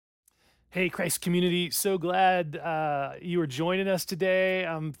Hey, Christ community, so glad you are joining us today.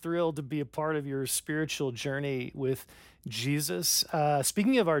 I'm thrilled to be a part of your spiritual journey with Jesus.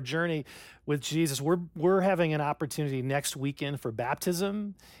 Speaking of our journey with Jesus, we're having an opportunity next weekend for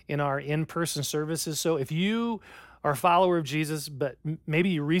baptism in our in-person services. So if you are a follower of Jesus, but maybe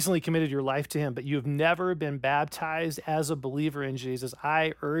you recently committed your life to him, but you have never been baptized as a believer in Jesus,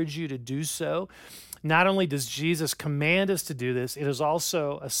 I urge you to do so. Not only does Jesus command us to do this, it is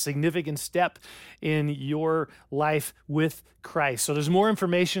also a significant step in your life with Christ. So there's more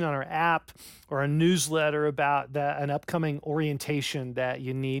information on our app or a newsletter about an upcoming orientation that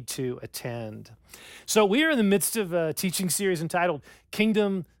you need to attend. So we are in the midst of a teaching series entitled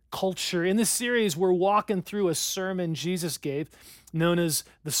Kingdom Culture. In this series, we're walking through a sermon Jesus gave known as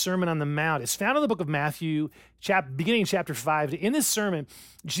the Sermon on the Mount. It's found in the book of Matthew, beginning in chapter 5. In this sermon,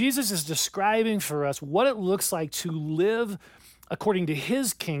 Jesus is describing for us what it looks like to live according to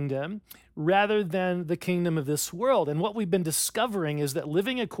his kingdom rather than the kingdom of this world. And what we've been discovering is that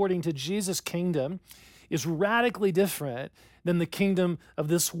living according to Jesus' kingdom is radically different than the kingdom of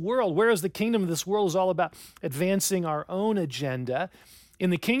this world. Whereas the kingdom of this world is all about advancing our own agenda, in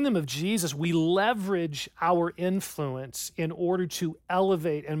the kingdom of Jesus, we leverage our influence in order to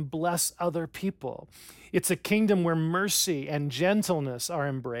elevate and bless other people. It's a kingdom where mercy and gentleness are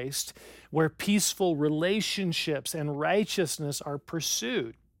embraced, where peaceful relationships and righteousness are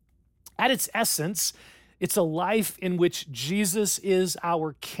pursued. At its essence, it's a life in which Jesus is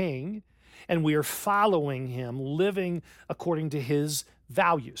our king, and we are following him, living according to his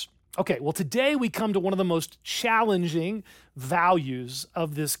values. Okay, well, today we come to one of the most challenging values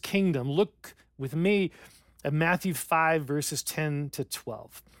of this kingdom. Look with me at Matthew 5, verses 10 to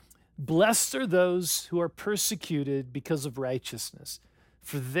 12. Blessed are those who are persecuted because of righteousness,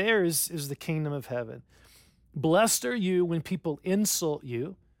 for theirs is the kingdom of heaven. Blessed are you when people insult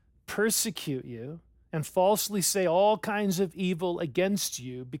you, persecute you, and falsely say all kinds of evil against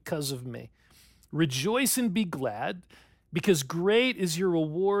you because of me. Rejoice and be glad, because great is your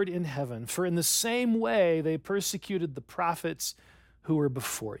reward in heaven. For in the same way they persecuted the prophets who were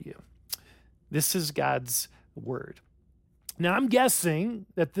before you. This is God's word. Now, I'm guessing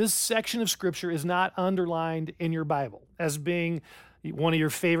that this section of scripture is not underlined in your Bible as being one of your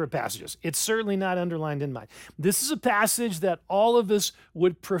favorite passages. It's certainly not underlined in mine. This is a passage that all of us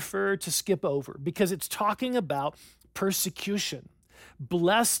would prefer to skip over because it's talking about persecution.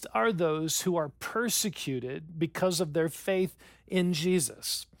 Blessed are those who are persecuted because of their faith in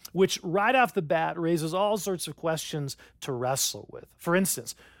Jesus, which right off the bat raises all sorts of questions to wrestle with. For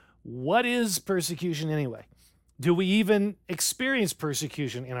instance, what is persecution anyway? Do we even experience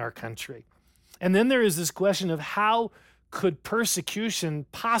persecution in our country? And then there is this question of how could persecution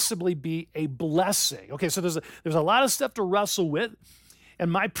possibly be a blessing? Okay, so there's a lot of stuff to wrestle with,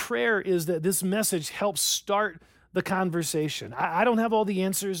 and my prayer is that this message helps start the conversation. I don't have all the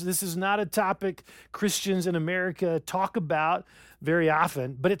answers. This is not a topic Christians in America talk about very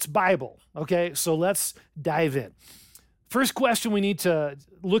often, but it's Bible, okay? So let's dive in. First question we need to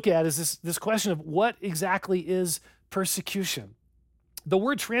look at is this question of what exactly is persecution? The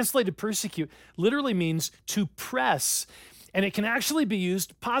word translated persecute literally means to press, and it can actually be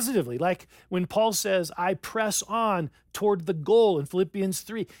used positively, like when Paul says, I press on toward the goal in Philippians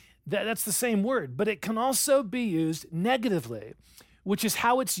 3. That's the same word, but it can also be used negatively, which is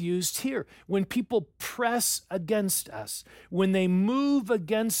how it's used here. When people press against us, when they move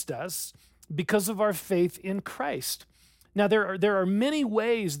against us because of our faith in Christ. Now, there are many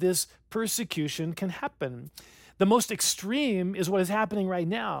ways this persecution can happen. The most extreme is what is happening right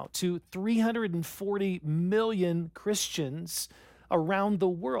now to 340 million Christians around the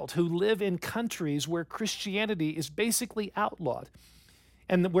world who live in countries where Christianity is basically outlawed,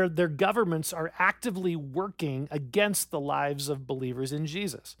 and where their governments are actively working against the lives of believers in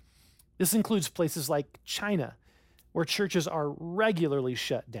Jesus. This includes places like China, where churches are regularly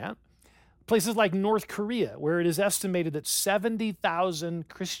shut down, places like North Korea, where it is estimated that 70,000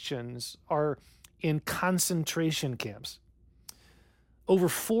 Christians are in concentration camps. Over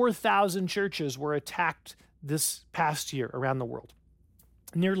 4,000 churches were attacked this past year around the world.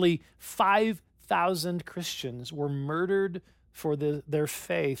 Nearly 5,000 Christians were murdered for their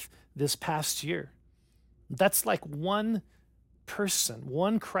faith this past year. That's like one person,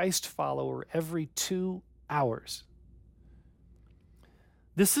 one Christ follower every 2 hours.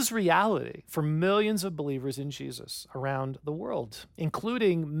 This is reality for millions of believers in Jesus around the world,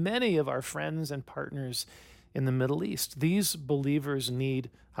 including many of our friends and partners in the Middle East. These believers need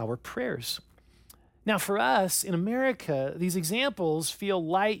our prayers. Now, for us in America, these examples feel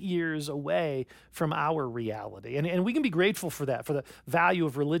light years away from our reality. And we can be grateful for that, for the value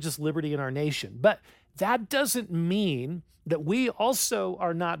of religious liberty in our nation. But that doesn't mean that we also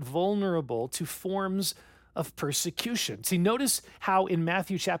are not vulnerable to forms of persecution. See, notice how in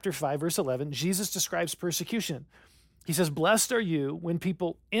Matthew chapter 5, verse 11, Jesus describes persecution. He says, "Blessed are you when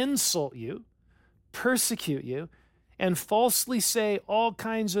people insult you, persecute you, and falsely say all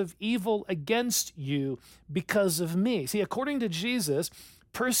kinds of evil against you because of me." See, according to Jesus,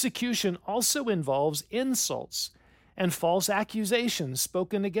 persecution also involves insults and false accusations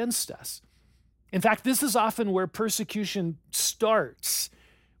spoken against us. In fact, this is often where persecution starts,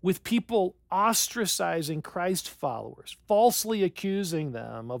 with people ostracizing Christ followers, falsely accusing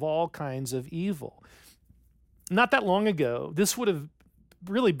them of all kinds of evil. Not that long ago, this would have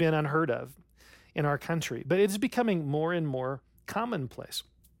really been unheard of in our country, but it's becoming more and more commonplace.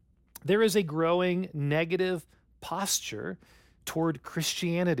 There is a growing negative posture toward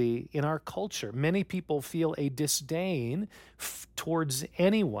Christianity in our culture. Many people feel a disdain towards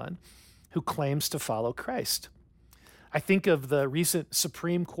anyone who claims to follow Christ. I think of the recent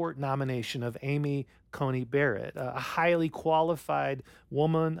Supreme Court nomination of Amy Coney Barrett, a highly qualified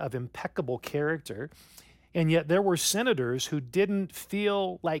woman of impeccable character. And yet there were senators who didn't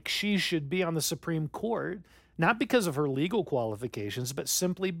feel like she should be on the Supreme Court, not because of her legal qualifications, but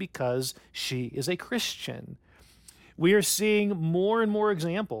simply because she is a Christian. We are seeing more and more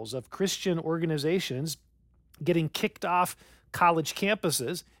examples of Christian organizations getting kicked off college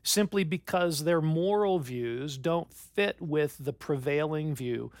campuses simply because their moral views don't fit with the prevailing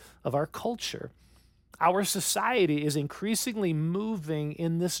view of our culture. Our society is increasingly moving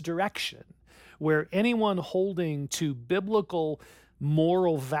in this direction, where anyone holding to biblical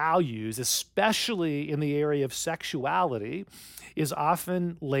moral values, especially in the area of sexuality, is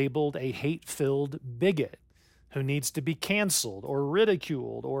often labeled a hate-filled bigot who needs to be canceled or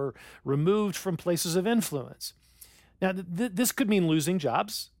ridiculed or removed from places of influence. Now, this could mean losing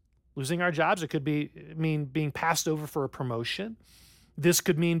jobs, losing our jobs. It could mean being passed over for a promotion. This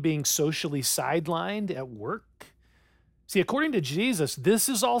could mean being socially sidelined at work. See, according to Jesus, this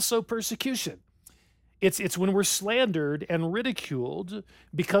is also persecution. It's when we're slandered and ridiculed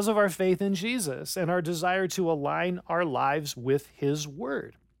because of our faith in Jesus and our desire to align our lives with his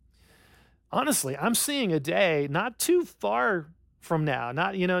word. Honestly, I'm seeing a day not too far from now,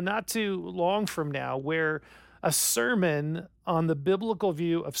 not too long from now, where a sermon on the biblical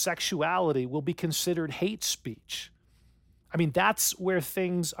view of sexuality will be considered hate speech. I mean, that's where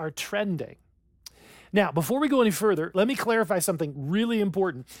things are trending. Now, before we go any further, let me clarify something really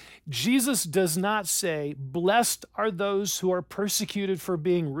important. Jesus does not say, "Blessed are those who are persecuted for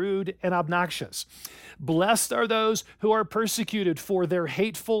being rude and obnoxious. Blessed are those who are persecuted for their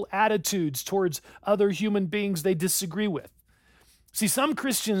hateful attitudes towards other human beings they disagree with." See, some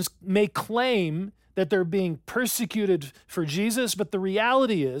Christians may claim that they're being persecuted for Jesus, but the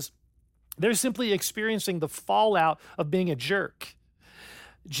reality is they're simply experiencing the fallout of being a jerk.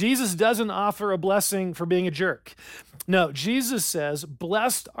 Jesus doesn't offer a blessing for being a jerk. No, Jesus says,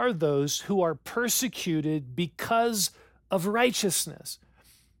 "Blessed are those who are persecuted because of righteousness."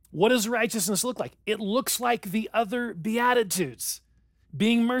 What does righteousness look like? It looks like the other Beatitudes: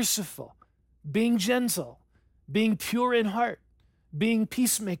 being merciful, being gentle, being pure in heart, being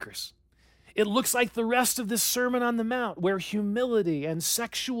peacemakers. It looks like the rest of this Sermon on the Mount, where humility and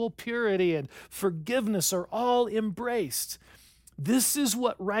sexual purity and forgiveness are all embraced. This is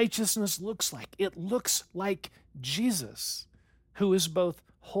what righteousness looks like. It looks like Jesus, who is both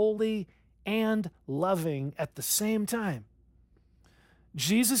holy and loving at the same time.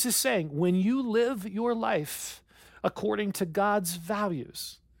 Jesus is saying, when you live your life according to God's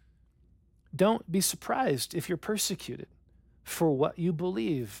values, don't be surprised if you're persecuted for what you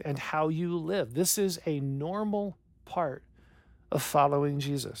believe and how you live. This is a normal part of following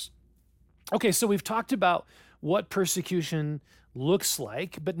Jesus. Okay, so we've talked about what persecution looks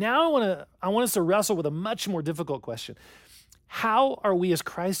like, but now I want us to wrestle with a much more difficult question. How are we as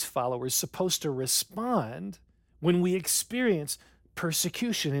Christ followers supposed to respond when we experience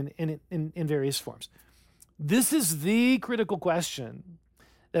persecution in various forms? This is the critical question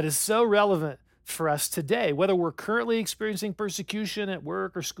that is so relevant for us today, whether we're currently experiencing persecution at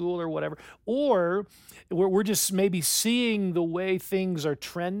work or school or whatever, or we're just maybe seeing the way things are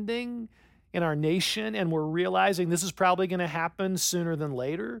trending in our nation and we're realizing this is probably going to happen sooner than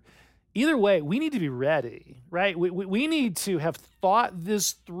later. Either way, we need to be ready, right? We need to have thought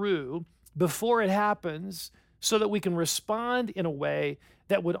this through before it happens so that we can respond in a way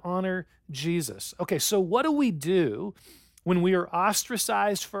that would honor Jesus. Okay, so what do we do when we are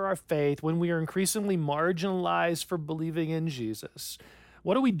ostracized for our faith, when we are increasingly marginalized for believing in Jesus?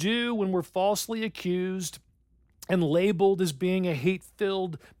 What do we do when we're falsely accused and labeled as being a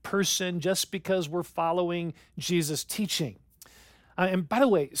hate-filled person just because we're following Jesus' teaching? And by the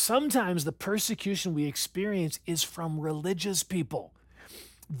way, sometimes the persecution we experience is from religious people.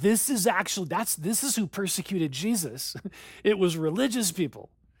 This is who persecuted Jesus. It was religious people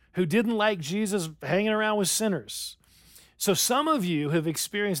who didn't like Jesus hanging around with sinners. So some of you have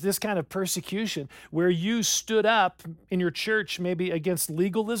experienced this kind of persecution where you stood up in your church maybe against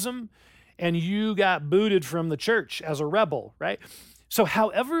legalism and you got booted from the church as a rebel, right? So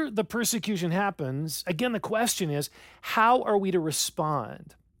however the persecution happens, again, the question is, how are we to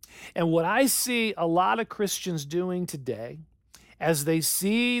respond? And what I see a lot of Christians doing today, as they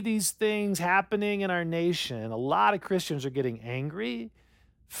see these things happening in our nation, a lot of Christians are getting angry,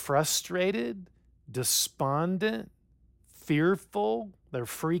 frustrated, despondent, fearful, they're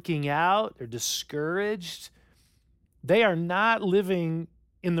freaking out, they're discouraged. They are not living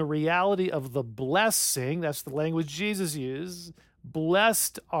in the reality of the blessing. That's the language Jesus used.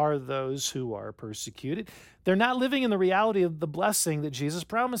 Blessed are those who are persecuted. They're not living in the reality of the blessing that Jesus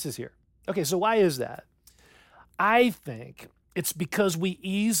promises here. Okay, so why is that? I think it's because we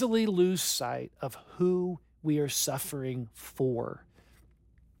easily lose sight of who we are suffering for.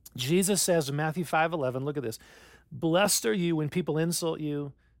 Jesus says in Matthew 5:11, look at this. Blessed are you when people insult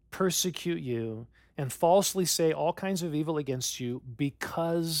you, persecute you, and falsely say all kinds of evil against you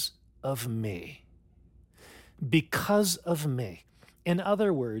because of me. Because of me. In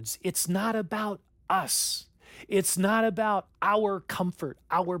other words, it's not about us. It's not about our comfort,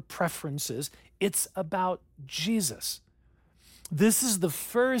 our preferences. It's about Jesus. This is the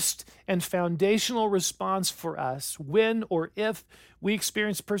first and foundational response for us when or if we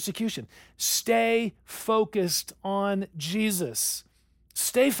experience persecution. Stay focused on Jesus.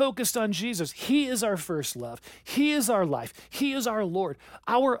 Stay focused on Jesus. He is our first love. He is our life. He is our Lord.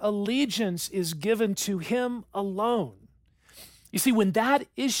 Our allegiance is given to Him alone. You see, when that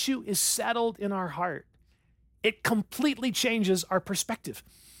issue is settled in our heart, it completely changes our perspective.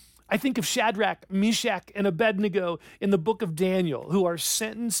 I think of Shadrach, Meshach, and Abednego in the book of Daniel, who are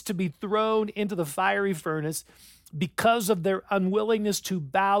sentenced to be thrown into the fiery furnace because of their unwillingness to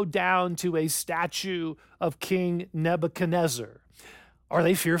bow down to a statue of King Nebuchadnezzar. Are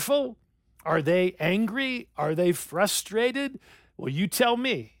they fearful? Are they angry? Are they frustrated? Well, you tell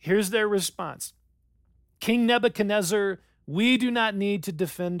me. Here's their response. King Nebuchadnezzar, we do not need to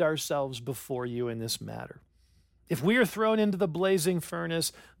defend ourselves before you in this matter. If we are thrown into the blazing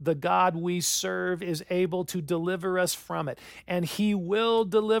furnace, the God we serve is able to deliver us from it, and He will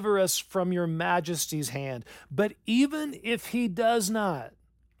deliver us from your majesty's hand. But even if He does not,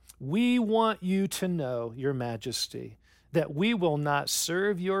 we want you to know, your majesty, that we will not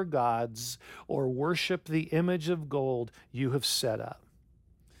serve your gods or worship the image of gold you have set up.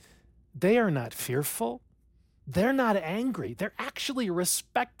 They are not fearful. They're not angry. They're actually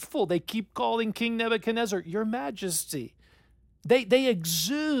respectful. They keep calling King Nebuchadnezzar, your majesty. They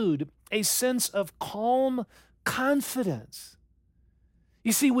exude a sense of calm confidence.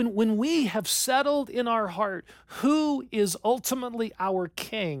 You see, when we have settled in our heart who is ultimately our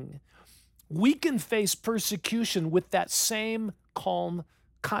king, we can face persecution with that same calm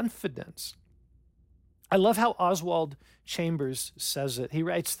confidence. I love how Oswald Chambers says it. He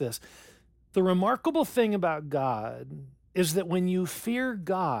writes this: the remarkable thing about God is that when you fear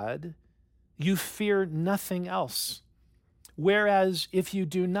God, you fear nothing else. Whereas if you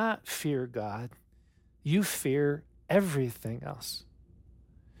do not fear God, you fear everything else.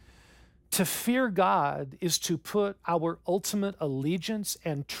 To fear God is to put our ultimate allegiance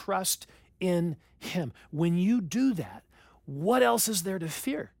and trust in Him. When you do that, what else is there to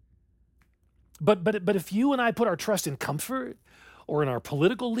fear? But if you and I put our trust in comfort, or in our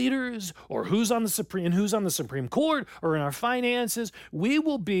political leaders, or who's on the Supreme Court, or in our finances, we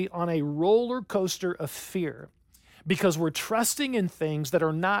will be on a roller coaster of fear because we're trusting in things that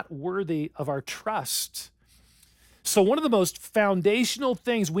are not worthy of our trust. So one of the most foundational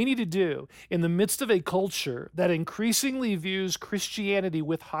things we need to do in the midst of a culture that increasingly views Christianity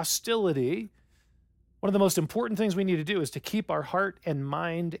with hostility, one of the most important things we need to do is to keep our heart and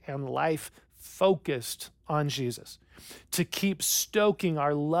mind and life focused on Jesus, to keep stoking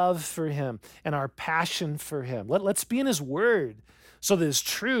our love for Him and our passion for Him. Let's be in His Word so that His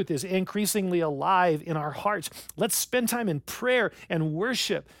truth is increasingly alive in our hearts. Let's spend time in prayer and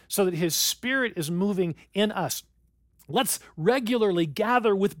worship so that His Spirit is moving in us. Let's regularly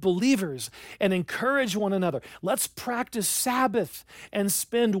gather with believers and encourage one another. Let's practice Sabbath and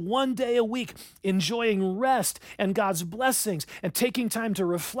spend one day a week enjoying rest and God's blessings and taking time to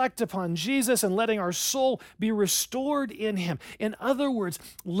reflect upon Jesus and letting our soul be restored in Him. In other words,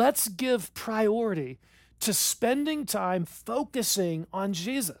 let's give priority to spending time focusing on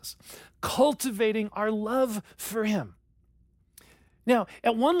Jesus, cultivating our love for Him. Now,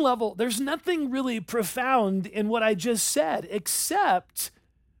 at one level, there's nothing really profound in what I just said, except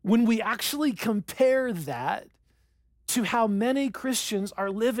when we actually compare that to how many Christians are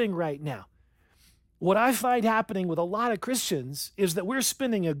living right now. What I find happening with a lot of Christians is that we're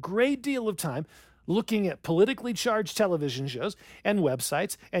spending a great deal of time looking at politically charged television shows and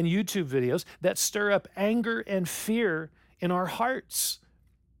websites and YouTube videos that stir up anger and fear in our hearts.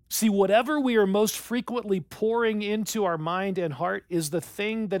 See, whatever we are most frequently pouring into our mind and heart is the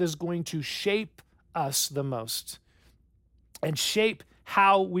thing that is going to shape us the most and shape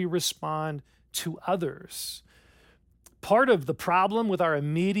how we respond to others. Part of the problem with our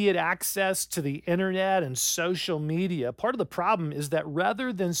immediate access to the internet and social media, part of the problem is that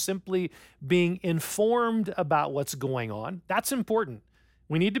rather than simply being informed about what's going on, that's important.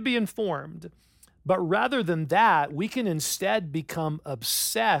 We need to be informed. But rather than that, we can instead become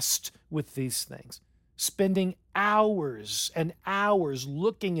obsessed with these things, spending hours and hours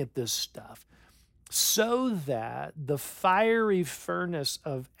looking at this stuff so that the fiery furnace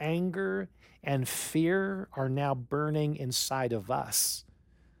of anger and fear are now burning inside of us,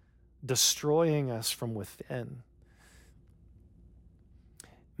 destroying us from within.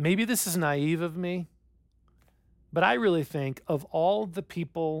 Maybe this is naive of me, but I really think of all the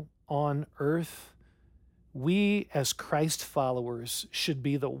people on earth, we as Christ followers should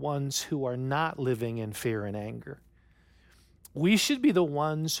be the ones who are not living in fear and anger. We should be the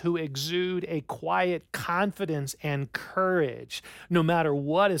ones who exude a quiet confidence and courage no matter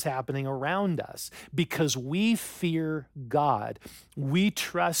what is happening around us because we fear God. We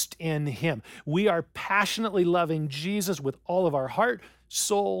trust in Him. We are passionately loving Jesus with all of our heart,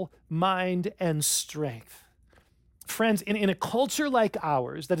 soul, mind, and strength. Friends, in a culture like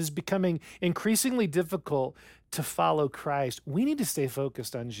ours that is becoming increasingly difficult to follow Christ, we need to stay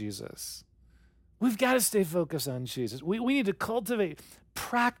focused on Jesus. We've got to stay focused on Jesus. We need to cultivate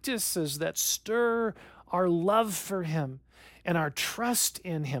practices that stir our love for Him and our trust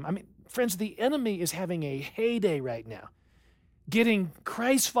in Him. I mean, friends, the enemy is having a heyday right now, getting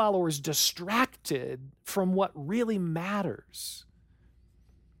Christ followers distracted from what really matters.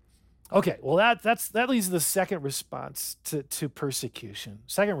 Okay, well, that leads to the second response to persecution.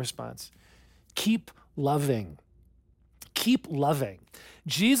 Second response, keep loving. Keep loving.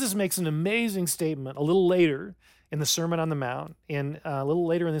 Jesus makes an amazing statement a little later in the Sermon on the Mount, and a little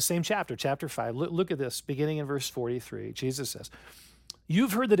later in the same chapter, chapter 5. Look at this, beginning in verse 43. Jesus says,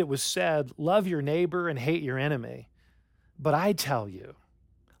 "You've heard that it was said, 'Love your neighbor and hate your enemy.' But I tell you,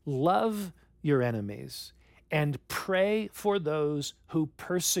 love your enemies and pray for those who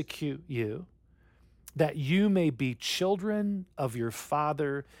persecute you, that you may be children of your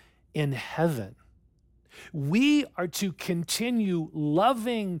Father in heaven." We are to continue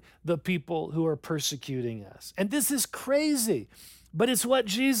loving the people who are persecuting us. And this is crazy, but it's what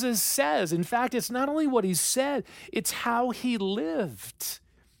Jesus says. In fact, it's not only what He said, it's how He lived.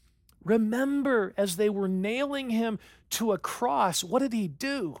 Remember, as they were nailing Him to a cross, what did He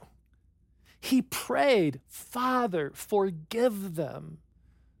do? He prayed, "Father, forgive them,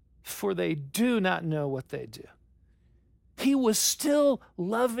 for they do not know what they do." He was still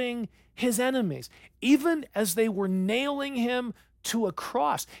loving His enemies. Even as they were nailing Him to a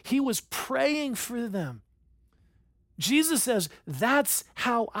cross, He was praying for them. Jesus says, that's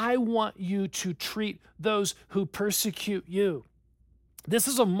how I want you to treat those who persecute you. This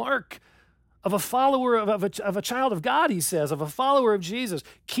is a mark of a follower of a child of God, He says, of a follower of Jesus.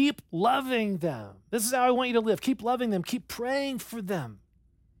 Keep loving them. This is how I want you to live. Keep loving them. Keep praying for them.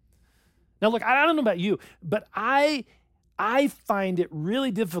 Now, look, I don't know about you, but I find it really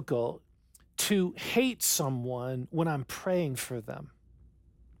difficult to hate someone when I'm praying for them.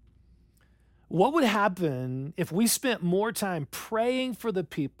 What would happen if we spent more time praying for the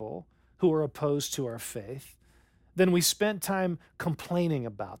people who are opposed to our faith than we spent time complaining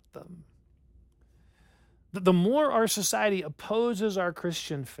about them? The more our society opposes our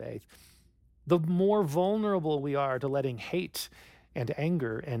Christian faith, the more vulnerable we are to letting hate and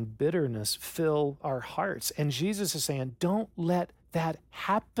anger and bitterness fill our hearts. And Jesus is saying, don't let that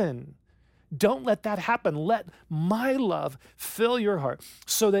happen. Don't let that happen. Let my love fill your heart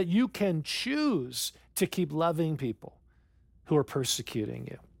so that you can choose to keep loving people who are persecuting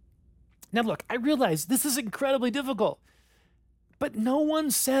you. Now, look, I realize this is incredibly difficult, but no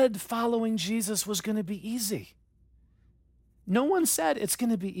one said following Jesus was going to be easy. No one said it's going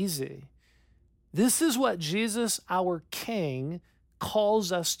to be easy. This is what Jesus, our King,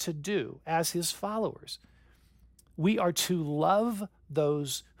 calls us to do as his followers. We are to love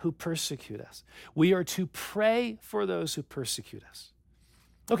those who persecute us. We are to pray for those who persecute us.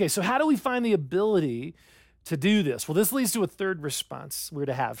 Okay, so how do we find the ability to do this? Well, this leads to a third response we're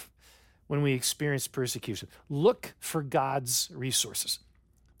to have when we experience persecution. Look for God's resources.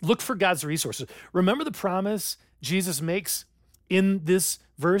 Look for God's resources. Remember the promise Jesus makes in this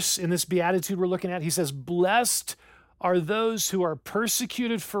verse, in this beatitude we're looking at? He says, "Blessed are those who are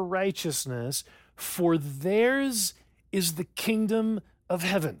persecuted for righteousness, for theirs is the kingdom of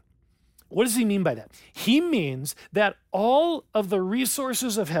heaven." What does he mean by that? He means that all of the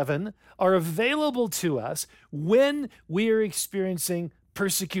resources of heaven are available to us when we are experiencing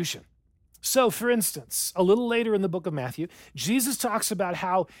persecution. So, for instance, a little later in the book of Matthew, Jesus talks about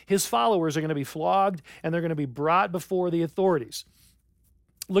how his followers are going to be flogged and they're going to be brought before the authorities.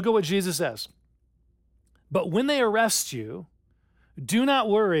 Look at what Jesus says. "But when they arrest you, do not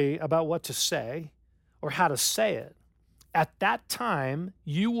worry about what to say or how to say it. At that time,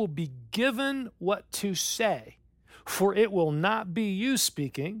 you will be given what to say, for it will not be you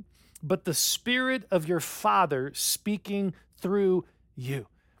speaking, but the Spirit of your Father speaking through you."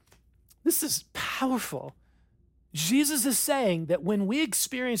 This is powerful. Jesus is saying that when we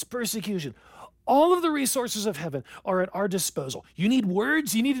experience persecution, all of the resources of heaven are at our disposal. You need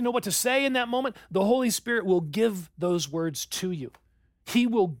words, you need to know what to say in that moment. The Holy Spirit will give those words to you. He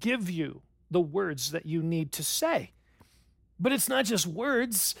will give you the words that you need to say. But it's not just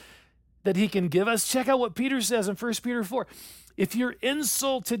words that he can give us. Check out what Peter says in 1 Peter 4. "If you're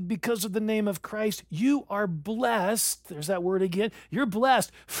insulted because of the name of Christ, you are blessed." There's that word again. You're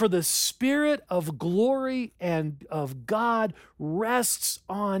blessed, for the Spirit of glory and of God rests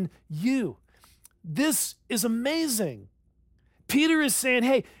on you. This is amazing. Peter is saying,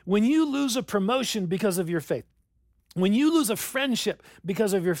 hey, when you lose a promotion because of your faith, when you lose a friendship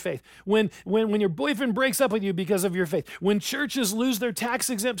because of your faith, when your boyfriend breaks up with you because of your faith, when churches lose their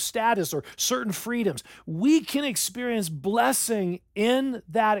tax-exempt status or certain freedoms, we can experience blessing in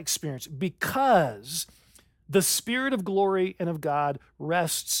that experience because the Spirit of glory and of God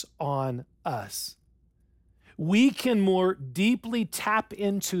rests on us. We can more deeply tap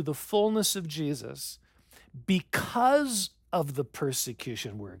into the fullness of Jesus because of the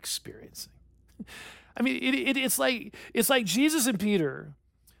persecution we're experiencing. I mean, it's like Jesus and Peter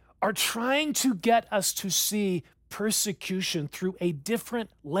are trying to get us to see persecution through a different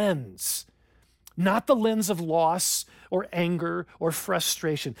lens, not the lens of loss or anger or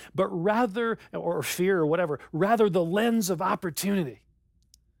frustration, but rather, or fear or whatever, rather the lens of opportunity.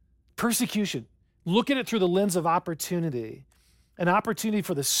 Persecution, look at it through the lens of opportunity, an opportunity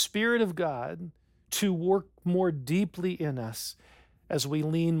for the Spirit of God to work more deeply in us as we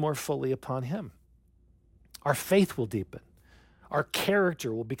lean more fully upon Him. Our faith will deepen. Our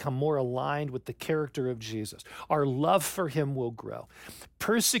character will become more aligned with the character of Jesus. Our love for Him will grow.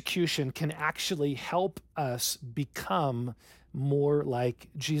 Persecution can actually help us become more like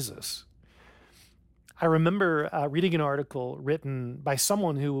Jesus. I remember reading an article written by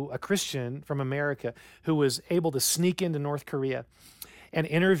a Christian from America, who was able to sneak into North Korea and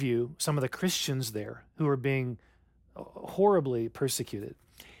interview some of the Christians there who were being horribly persecuted.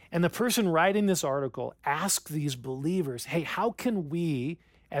 And the person writing this article asked these believers, hey, how can we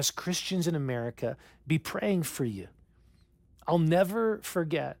as Christians in America be praying for you? I'll never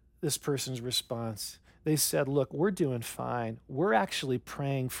forget this person's response. They said, look, we're doing fine. We're actually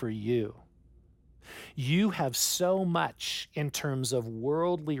praying for you. You have so much in terms of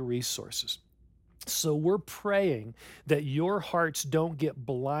worldly resources. So we're praying that your hearts don't get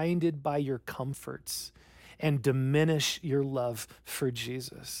blinded by your comforts and diminish your love for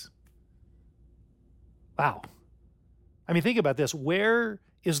Jesus. Wow. I mean, think about this. Where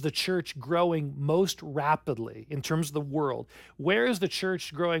is the church growing most rapidly in terms of the world? Where is the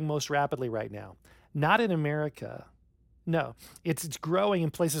church growing most rapidly right now? Not in America. No, it's growing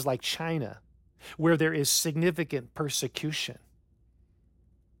in places like China, where there is significant persecution.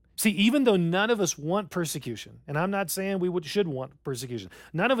 See, even though none of us want persecution, and I'm not saying we should want persecution,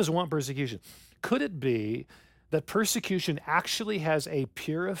 none of us want persecution. Could it be that persecution actually has a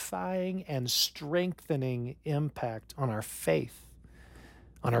purifying and strengthening impact on our faith,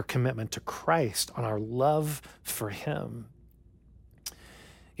 on our commitment to Christ, on our love for Him?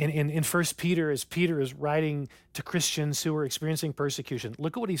 In 1 Peter, as Peter is writing to Christians who are experiencing persecution,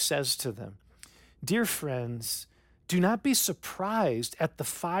 look at what he says to them. Dear friends, Do not be surprised at the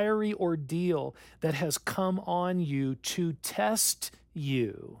fiery ordeal that has come on you to test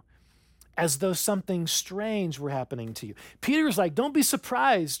you, as though something strange were happening to you. Peter's like, don't be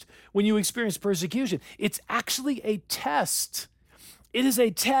surprised when you experience persecution. It's actually a test. It is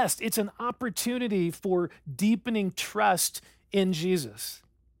a test. It's an opportunity for deepening trust in Jesus.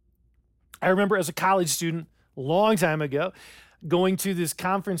 I remember as a college student a long time ago, going to this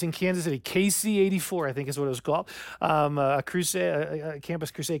conference in Kansas City, KC84, I think is what it was called, a crusade, a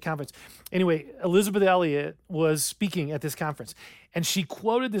campus crusade conference. Anyway, Elizabeth Elliot was speaking at this conference, and she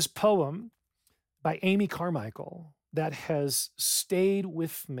quoted this poem by Amy Carmichael that has stayed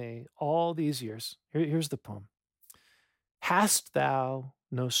with me all these years. Here's the poem. Hast thou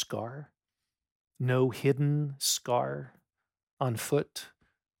no scar, no hidden scar on foot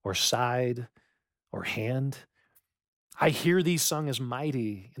or side or hand? I hear thee sung as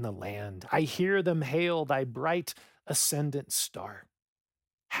mighty in the land. I hear them hail thy bright ascendant star.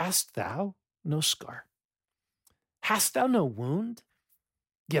 Hast thou no scar? Hast thou no wound?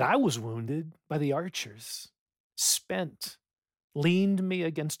 Yet I was wounded by the archers, spent, leaned me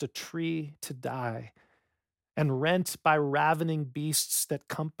against a tree to die, and rent by ravening beasts that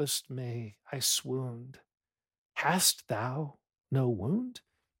compassed me, I swooned. Hast thou no wound?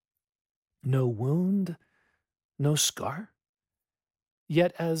 No wound? No scar?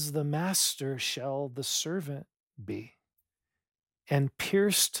 Yet as the master shall the servant be, and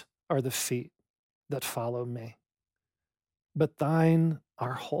pierced are the feet that follow me, but thine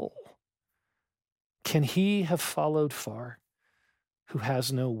are whole. Can he have followed far who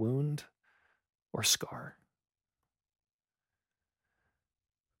has no wound or scar?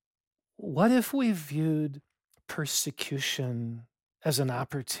 What if we viewed persecution as an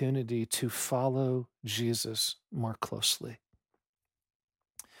opportunity to follow Jesus more closely?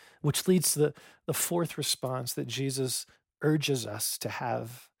 Which leads to the fourth response that Jesus urges us to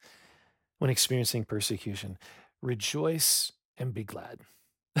have when experiencing persecution. Rejoice and be glad.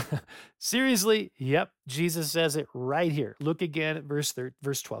 Seriously, yep, Jesus says it right here. Look again at verse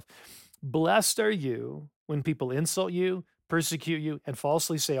 12. Blessed are you when people insult you, persecute you, and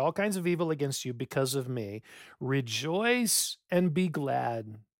falsely say all kinds of evil against you because of me. Rejoice and be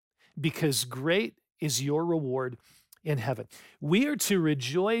glad, because great is your reward in heaven. We are to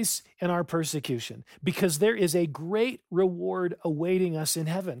rejoice in our persecution because there is a great reward awaiting us in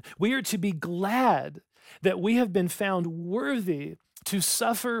heaven. We are to be glad that we have been found worthy to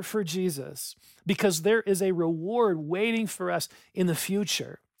suffer for Jesus because there is a reward waiting for us in the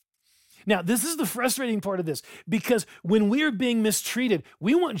future. Now, this is the frustrating part of this, because when we are being mistreated,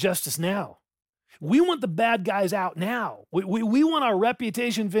 we want justice now. We want the bad guys out now. We want our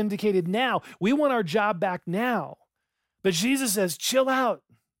reputation vindicated now. We want our job back now. But Jesus says, chill out.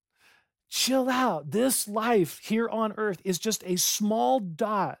 Chill out. This life here on earth is just a small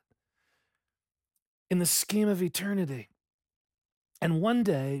dot in the scheme of eternity. And one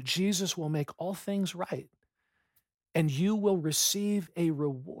day, Jesus will make all things right. And you will receive a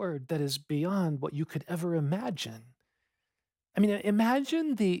reward that is beyond what you could ever imagine. I mean,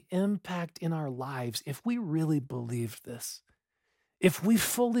 imagine the impact in our lives if we really believed this. If we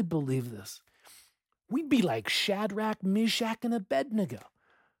fully believe this, we'd be like Shadrach, Meshach, and Abednego.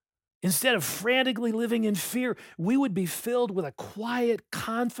 Instead of frantically living in fear, we would be filled with a quiet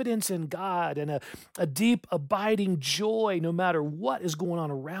confidence in God and a deep, abiding joy no matter what is going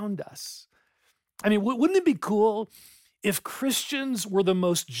on around us. I mean, wouldn't it be cool if Christians were the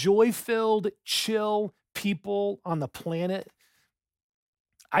most joy-filled, chill people on the planet?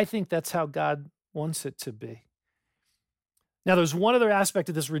 I think that's how God wants it to be. Now, there's one other aspect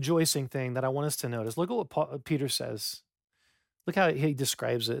of this rejoicing thing that I want us to notice. Look at what Peter says. Look how he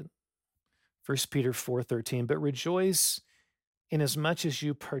describes it. 1 Peter 4:13, but rejoice inasmuch as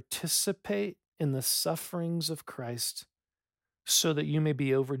you participate in the sufferings of Christ, so that you may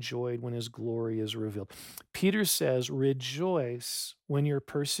be overjoyed when his glory is revealed. Peter says, rejoice when you're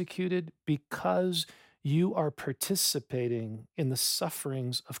persecuted because you are participating in the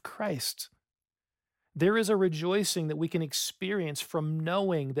sufferings of Christ. There is a rejoicing that we can experience from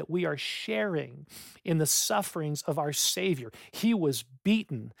knowing that we are sharing in the sufferings of our Savior. He was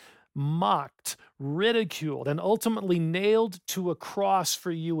beaten, mocked, ridiculed, and ultimately nailed to a cross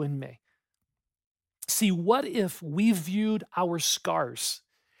for you and me. See, what if we viewed our scars,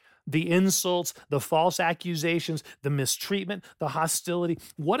 the insults, the false accusations, the mistreatment, the hostility,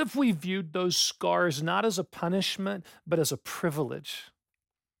 what if we viewed those scars not as a punishment, but as a privilege,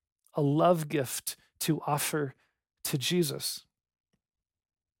 a love gift to offer to Jesus?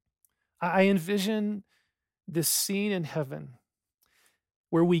 I envision this scene in heaven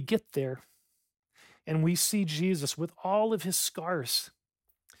where we get there and we see Jesus with all of his scars,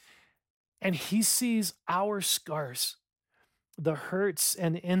 and he sees our scars, the hurts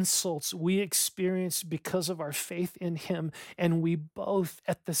and insults we experience because of our faith in him. And we both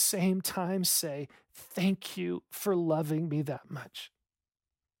at the same time say, thank you for loving me that much.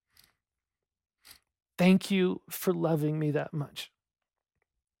 Thank you for loving me that much.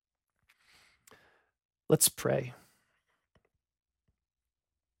 Let's pray.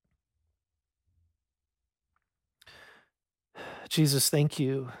 Jesus, thank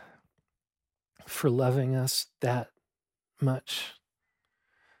you for loving us that much.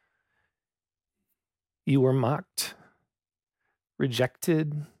 You were mocked,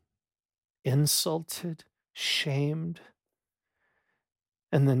 rejected, insulted, shamed,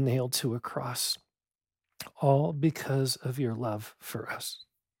 and then nailed to a cross, all because of your love for us.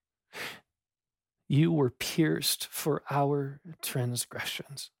 You were pierced for our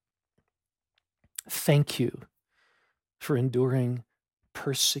transgressions. Thank you for enduring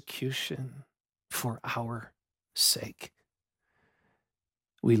persecution for our sake.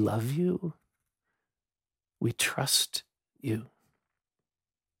 We love you. We trust you.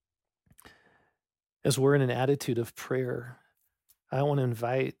 As we're in an attitude of prayer, I want to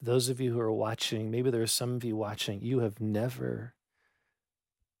invite those of you who are watching, maybe there are some of you watching, you have never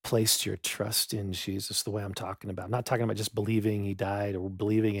placed your trust in Jesus the way I'm talking about. I'm not talking about just believing he died or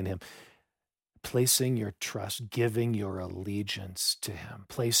believing in him. Placing your trust, giving your allegiance to him,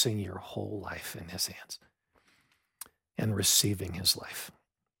 placing your whole life in his hands and receiving his life.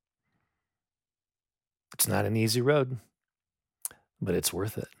 It's not an easy road, but it's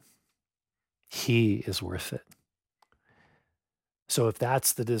worth it. He is worth it. So if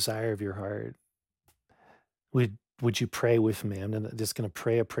that's the desire of your heart, would you pray with me? I'm just going to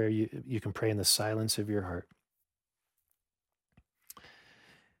pray a prayer you can pray in the silence of your heart.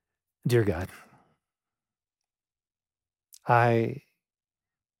 Dear God, I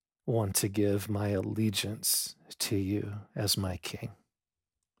want to give my allegiance to you as my King.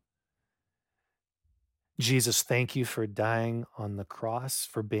 Jesus, thank you for dying on the cross,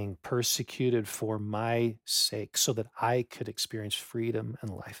 for being persecuted for my sake, so that I could experience freedom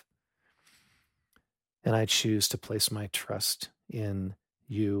and life. And I choose to place my trust in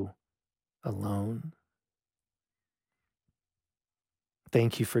you alone.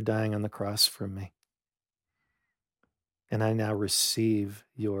 Thank you for dying on the cross for me. And I now receive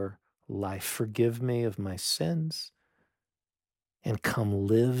your life. Forgive me of my sins and come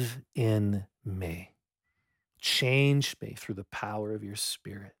live in me. Change me through the power of your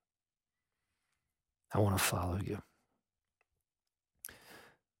Spirit. I want to follow you.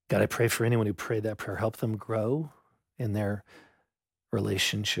 God, I pray for anyone who prayed that prayer. Help them grow in their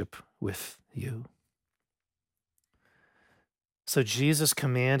relationship with you. So Jesus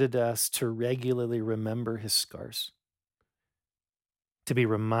commanded us to regularly remember his scars, to be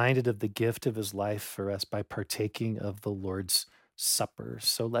reminded of the gift of his life for us by partaking of the Lord's Supper.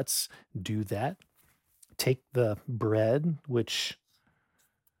 So let's do that. Take the bread, which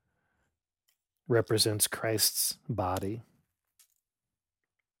represents Christ's body,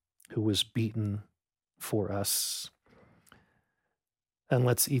 who was beaten for us. And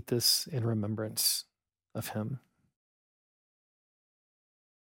let's eat this in remembrance of him.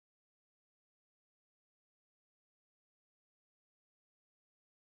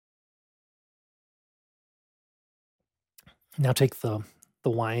 Now take the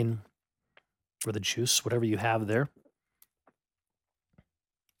wine or the juice, whatever you have there.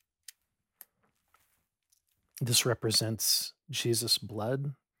 This represents Jesus'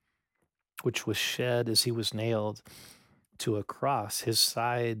 blood, which was shed as he was nailed to a cross. His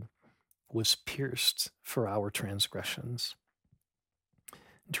side was pierced for our transgressions.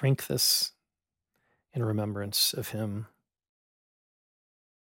 Drink this in remembrance of him.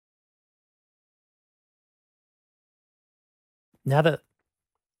 Now that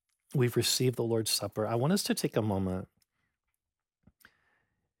we've received the Lord's Supper, I want us to take a moment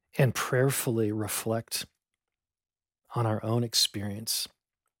and prayerfully reflect on our own experience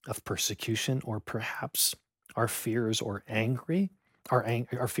of persecution, or perhaps our fears or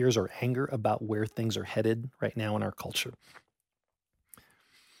our fears or anger about where things are headed right now in our culture.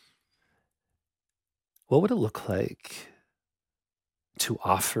 What would it look like to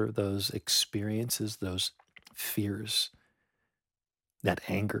offer those experiences, those fears, that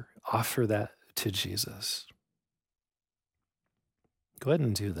anger, offer that to Jesus? Go ahead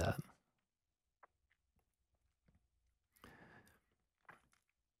and do that.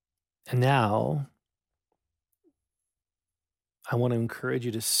 And now, I want to encourage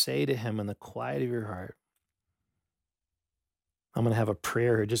you to say to him in the quiet of your heart, I'm going to have a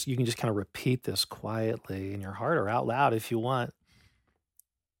prayer. Just you can just kind of repeat this quietly in your heart or out loud if you want.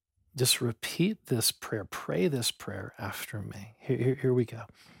 Just repeat this prayer. Pray this prayer after me. Here we go.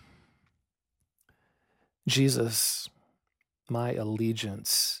 Jesus, my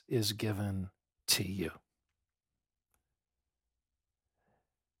allegiance is given to you,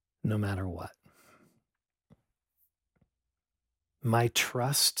 no matter what. My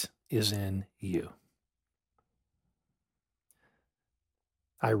trust is in you.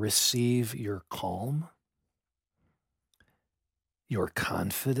 I receive your calm, your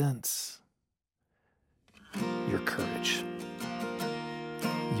confidence, your courage,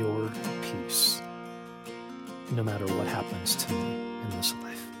 your peace, no matter what happens to me in this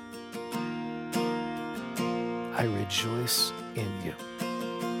life. I rejoice in you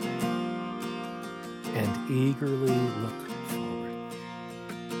and eagerly look forward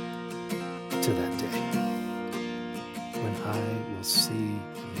to that day when I will see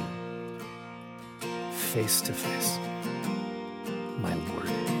you face to face, my Lord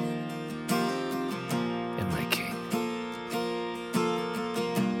and my King.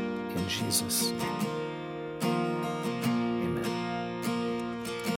 In Jesus'